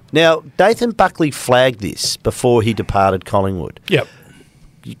Grundy? Now, Nathan Buckley flagged this before he departed Collingwood. Yep.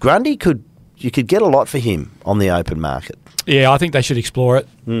 Grundy you could get a lot for him on the open market. Yeah, I think they should explore it.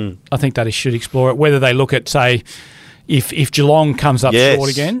 I think they should explore it. Whether they look at, say, if Geelong comes up short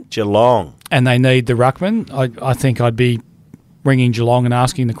again, Geelong, and they need the ruckman, I think I'd be ringing Geelong and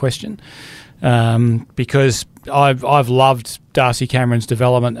asking the question because I've loved Darcy Cameron's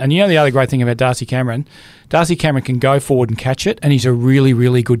development. And you know the other great thing about Darcy Cameron can go forward and catch it, and he's a really,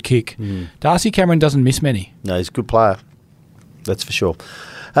 really good kick. Darcy Cameron doesn't miss many. No, he's a good player. That's for sure.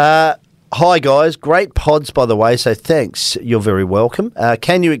 Hi, guys. Great pods, by the way, so thanks. You're very welcome.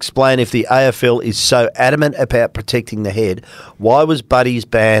 Can you explain if the AFL is so adamant about protecting the head, why was Buddy's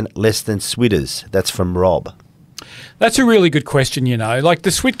ban less than Switter's? That's from Rob. That's a really good question, you know. Like the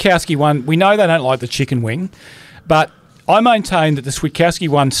Switkowski one, we know they don't like the chicken wing, but I maintain that the Switkowski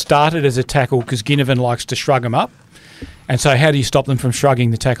one started as a tackle because Ginnivan likes to shrug him up. And so how do you stop them from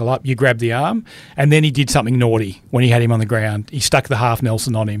shrugging the tackle up? You grab the arm, and then he did something naughty when he had him on the ground. He stuck the half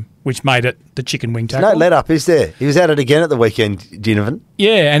Nelson on him, which made it the chicken wing tackle. No let up, is there? He was at it again at the weekend, Ginnivan.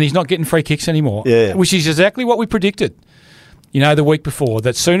 Yeah, and he's not getting free kicks anymore, which is exactly what we predicted, the week before,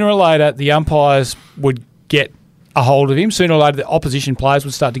 that sooner or later the umpires would get a hold of him. Sooner or later the opposition players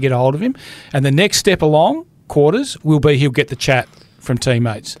would start to get a hold of him. And the next step along, quarters, will be he'll get the chat from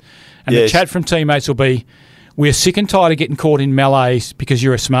teammates. And the chat from teammates will be, we're sick and tired of getting caught in melees because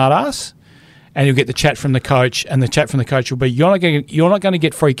you're a smart ass. And you'll get the chat from the coach, and the chat from the coach will be, you're not going to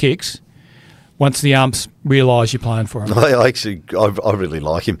get free kicks once the umps realise you're playing for him. I really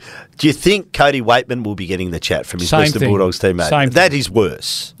like him. Do you think Cody Waitman will be getting the chat from his Western Bulldogs teammate? That is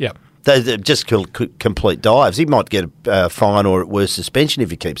worse. Yep. They're just complete dives. He might get a fine or at worst suspension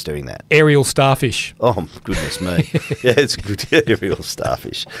if he keeps doing that. Aerial starfish. Oh, goodness me. Yeah, it's good. Aerial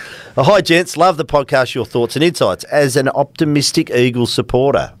starfish. Hi, gents. Love the podcast, your thoughts and insights. As an optimistic Eagles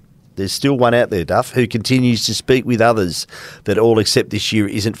supporter, there's still one out there, Duff, who continues to speak with others that all accept this year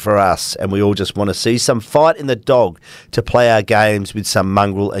isn't for us, and we all just want to see some fight in the dog to play our games with some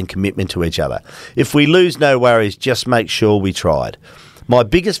mongrel and commitment to each other. If we lose, no worries, just make sure we tried. My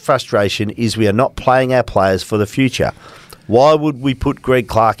biggest frustration is we are not playing our players for the future. Why would we put Greg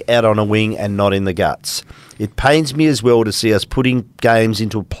Clark out on a wing and not in the guts? It pains me as well to see us putting games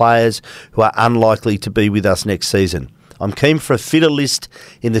into players who are unlikely to be with us next season. I'm keen for a fitter list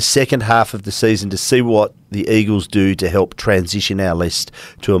in the second half of the season to see what the Eagles do to help transition our list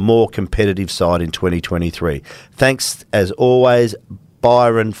to a more competitive side in 2023. Thanks, as always,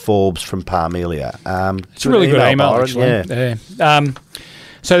 Byron Forbes from Parmelia. It's a really good email, Byron. actually. Yeah.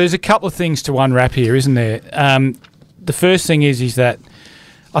 So there's a couple of things to unwrap here, isn't there? The first thing is that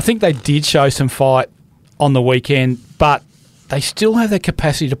I think they did show some fight on the weekend, but they still have the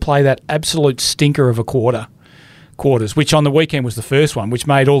capacity to play that absolute stinker of a quarters, which on the weekend was the first one, which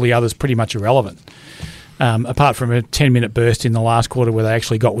made all the others pretty much irrelevant. apart from a 10-minute burst in the last quarter where they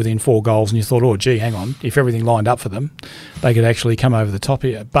actually got within 4 goals and you thought, oh, gee, hang on, if everything lined up for them, they could actually come over the top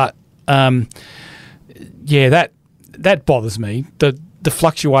here. But, that bothers me. The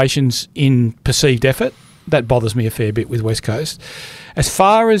fluctuations in perceived effort, that bothers me a fair bit with West Coast. As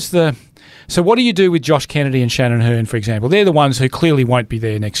far as so what do you do with Josh Kennedy and Shannon Hearn, for example? They're the ones who clearly won't be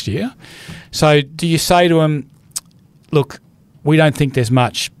there next year. So do you say to them, look, we don't think there's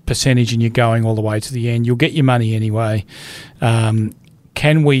much percentage in you going all the way to the end. You'll get your money anyway.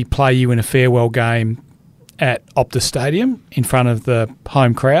 Can we play you in a farewell game at Optus Stadium in front of the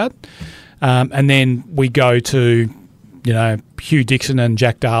home crowd? And then we go to, Hugh Dixon and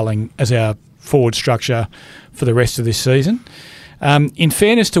Jack Darling as our forward structure for the rest of this season. In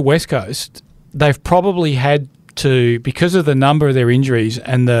fairness to West Coast, they've probably had to, because of the number of their injuries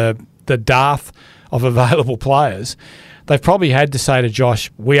and the dearth of available players, they've probably had to say to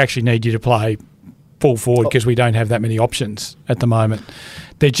Josh, we actually need you to play full forward because we don't have that many options at the moment.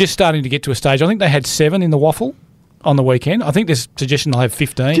 They're just starting to get to a stage. I think they had 7 in the waffle on the weekend. I think there's a suggestion they'll have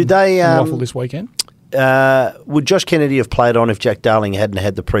 15 in the waffle this weekend. Would Josh Kennedy have played on if Jack Darling hadn't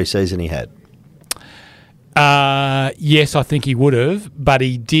had the pre-season he had? Yes, I think he would have, but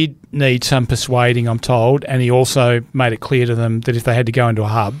he did need some persuading, I'm told, and he also made it clear to them that if they had to go into a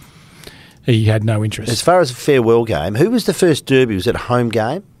hub, he had no interest. As far as a farewell game, who was the first derby? Was it a home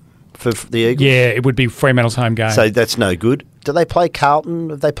game for the Eagles? Yeah, it would be Fremantle's home game. So that's no good. Do they play Carlton?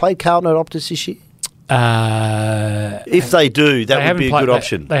 Have they played Carlton at Optus this year? If they do, that would be a good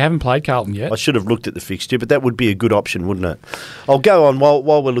option. They haven't played Carlton yet. I should have looked at the fixture, but that would be a good option, wouldn't it? I'll go on while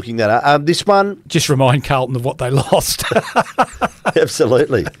we're looking that up. This one... Just remind Carlton of what they lost.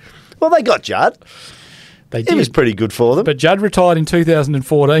 Absolutely. Well, they got Judd. They did. It was pretty good for them. But Judd retired in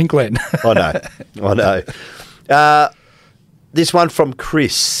 2014, Glenn. I know. This one from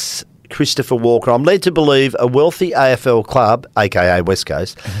Christopher Walker. I'm led to believe a wealthy AFL club, a.k.a. West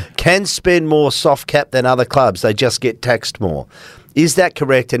Coast, can spend more soft cap than other clubs. They just get taxed more. Is that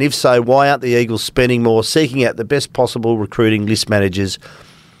correct? And if so, why aren't the Eagles spending more, seeking out the best possible recruiting list managers,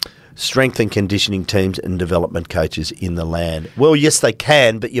 strength and conditioning teams and development coaches in the land? Well, yes, they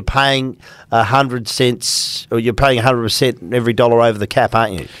can, but you're paying 100 cents or you're paying 100% every dollar over the cap,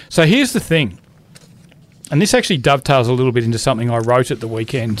 aren't you? So here's the thing, and this actually dovetails a little bit into something I wrote at the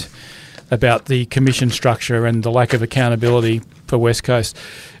weekend about the commission structure and the lack of accountability for West Coast.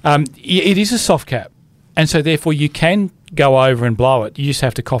 It is a soft cap, and so therefore you can go over and blow it. You just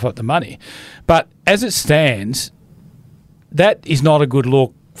have to cough up the money. But as it stands, that is not a good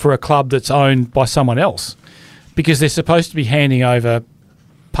look for a club that's owned by someone else, because they're supposed to be handing over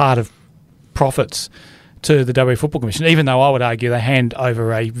part of profits to the WA Football Commission, even though I would argue they hand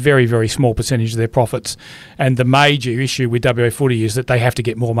over a very, very small percentage of their profits. And the major issue with WA Footy is that they have to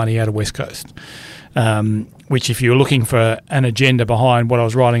get more money out of West Coast, which, if you're looking for an agenda behind what I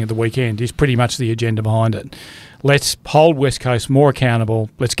was writing at the weekend, is pretty much the agenda behind it. Let's hold West Coast more accountable.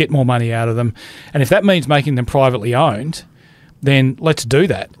 Let's get more money out of them. And if that means making them privately owned, then let's do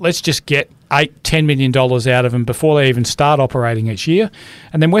that. Let's just get $8-10 million out of them before they even start operating each year.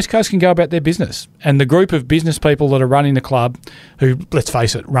 And then West Coast can go about their business. And the group of business people that are running the club, who, let's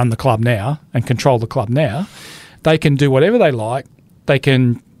face it, run the club now and control the club now, they can do whatever they like. They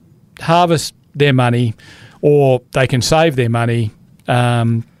can harvest their money, or they can save their money,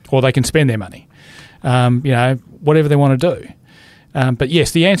 or they can spend their money. Whatever they want to do. But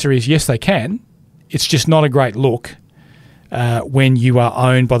yes, the answer is yes, they can. It's just not a great look when you are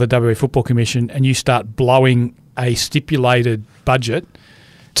owned by the WA Football Commission and you start blowing a stipulated budget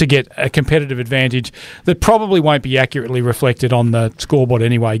to get a competitive advantage that probably won't be accurately reflected on the scoreboard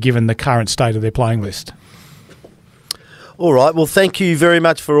anyway, given the current state of their playing list. All right. Well, thank you very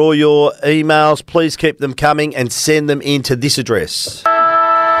much for all your emails. Please keep them coming and send them into this address.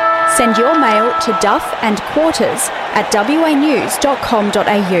 Send your mail to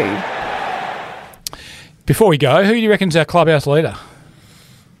duffandquarters@wanews.com.au. Before we go, who do you reckon's our clubhouse leader?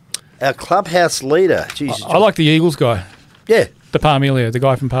 Our clubhouse leader? Jesus. I like the Eagles guy. Yeah. The Parmelia, the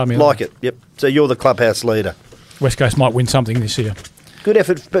guy from Parmelia. Like it, yep. So you're the clubhouse leader. West Coast might win something this year. Good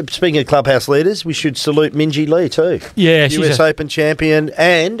effort. But speaking of clubhouse leaders, we should salute Minjee Lee too. Yeah, US Open champion.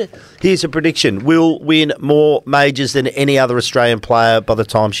 And here's a prediction. Will win more majors than any other Australian player by the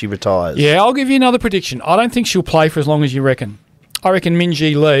time she retires. Yeah, I'll give you another prediction. I don't think she'll play for as long as you reckon. I reckon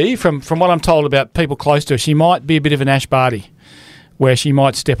Minjee Lee, from what I'm told about people close to her, she might be a bit of an Ash Barty, where she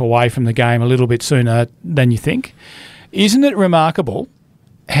might step away from the game a little bit sooner than you think. Isn't it remarkable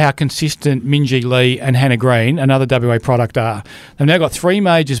how consistent Minjee Lee and Hannah Green, another WA product, are? They've now got 3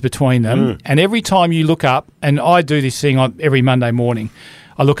 majors between them, and every time you look up, and I do this thing every Monday morning,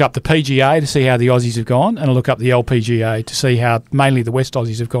 I look up the PGA to see how the Aussies have gone, and I look up the LPGA to see how mainly the West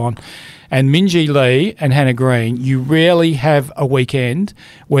Aussies have gone. And Minjee Lee and Hannah Green, you rarely have a weekend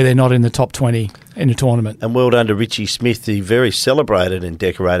where they're not in the top 20 in a tournament. And well done to Richie Smith, the very celebrated and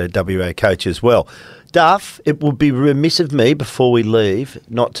decorated WA coach as well. Duff, it would be remiss of me before we leave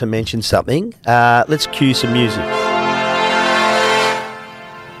not to mention something. Let's cue some music.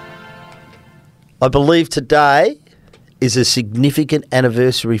 I believe today is a significant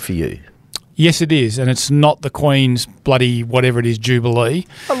anniversary for you. Yes, it is, and it's not the Queen's bloody whatever it is Jubilee.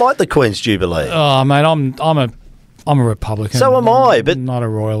 I like the Queen's Jubilee. Oh, mate, I'm a Republican. So am I, but not a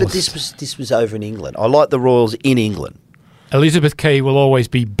royalist. But this was over in England. I like the Royals in England. Elizabeth Key will always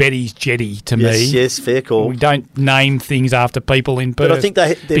be Betty's Jetty to me. Yes, fair call. We don't name things after people in Perth. But I think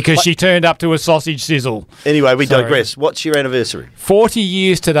because she turned up to a sausage sizzle. Anyway, we digress. What's your anniversary? 40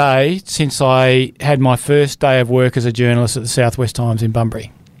 years today since I had my first day of work as a journalist at the South West Times in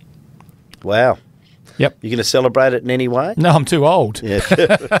Bunbury. Wow. Yep. You going to celebrate it in any way? No, I'm too old. Yeah.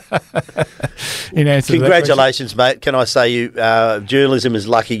 In answer Congratulations, mate. Can I say journalism is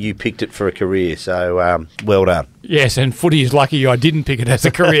lucky you picked it for a career, so well done. Yes, and footy is lucky I didn't pick it as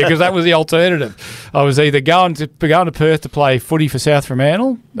a career because that was the alternative. I was either going to Perth to play footy for South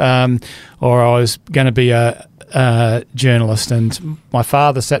Fremantle or I was going to be a journalist. And my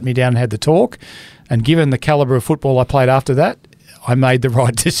father sat me down and had the talk, and given the calibre of football I played after that, I made the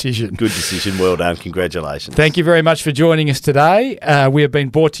right decision. Good decision. Well done. Congratulations. Thank you very much for joining us today. We have been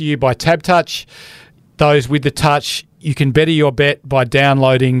brought to you by Tab Touch. Those with the touch, you can better your bet by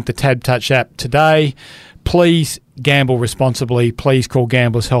downloading the Tab Touch app today. Please gamble responsibly. Please call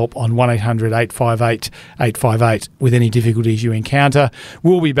Gamblers Help on 1-800-858-858 with any difficulties you encounter.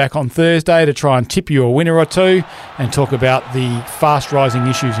 We'll be back on Thursday to try and tip you a winner or two and talk about the fast rising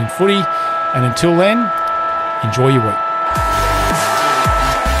issues in footy. And until then, enjoy your week.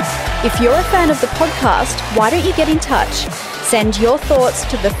 If you're a fan of the podcast, why don't you get in touch? Send your thoughts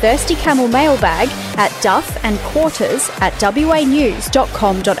to the Thirsty Camel mailbag at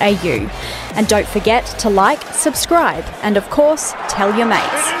duffandquarters@wanews.com.au. And don't forget to like, subscribe, and of course, tell your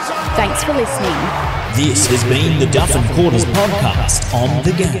mates. Thanks for listening. This has been the Duff and Quarters podcast on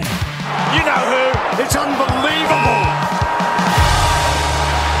The Game. You know who? It's unbelievable.